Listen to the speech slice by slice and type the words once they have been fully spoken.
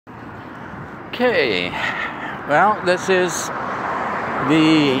Okay, well, this is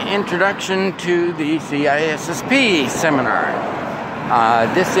the introduction to the Cissp seminar.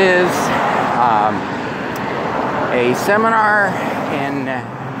 This is a seminar in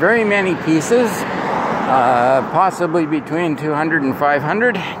very many pieces, possibly between 200 and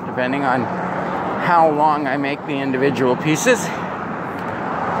 500, depending on how long I make the individual pieces,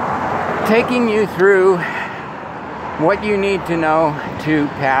 taking you through what you need to know to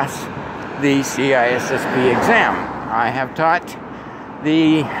pass the Cissp exam. I have taught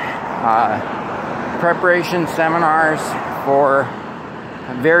the preparation seminars for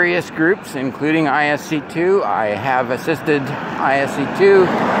various groups, including ISC2. I have assisted ISC2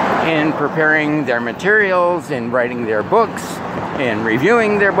 in preparing their materials, in writing their books, in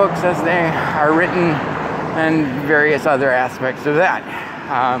reviewing their books as they are written, and various other aspects of that.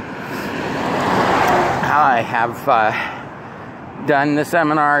 I have done the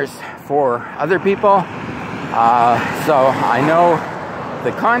seminars for other people, so I know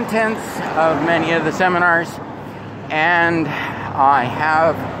the contents of many of the seminars, and I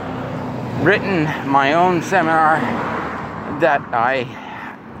have written my own seminar that I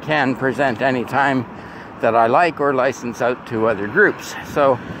can present anytime that I like or license out to other groups.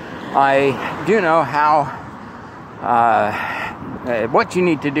 So I do know how, what you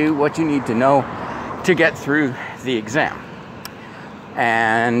need to do, what you need to know to get through the exam.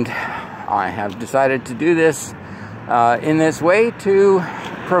 And I have decided to do this in this way to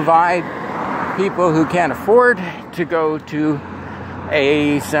provide people who can't afford to go to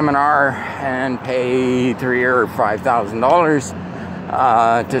a seminar and pay $3,000 or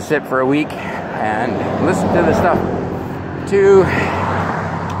 $5,000 to sit for a week and listen to the stuff, to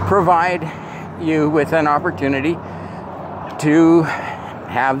provide you with an opportunity to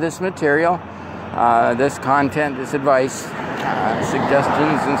have this material, this content, this advice,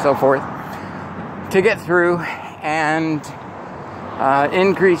 suggestions, and so forth, to get through and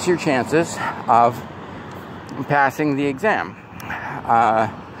increase your chances of passing the exam.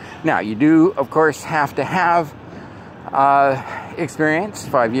 Now, you do, of course, have to have experience,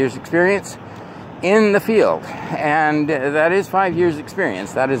 5 years experience in the field, and that is 5 years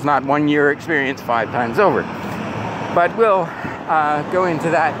experience. That is not 1 year experience 5 times over. But we'll go into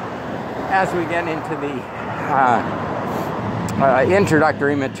that as we get into the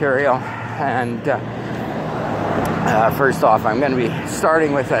introductory material. And first off, I'm going to be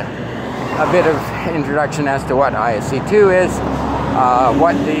starting with a bit of introduction as to what ISC2 is,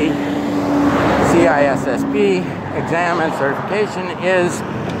 what the Cissp exam and certification is,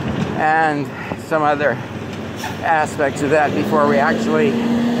 and some other aspects of that before we actually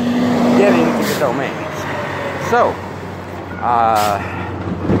get into the domains. So,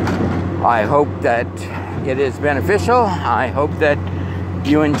 I hope that it is beneficial. I hope that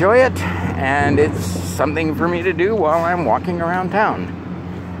you enjoy it, and it's something for me to do while I'm walking around town.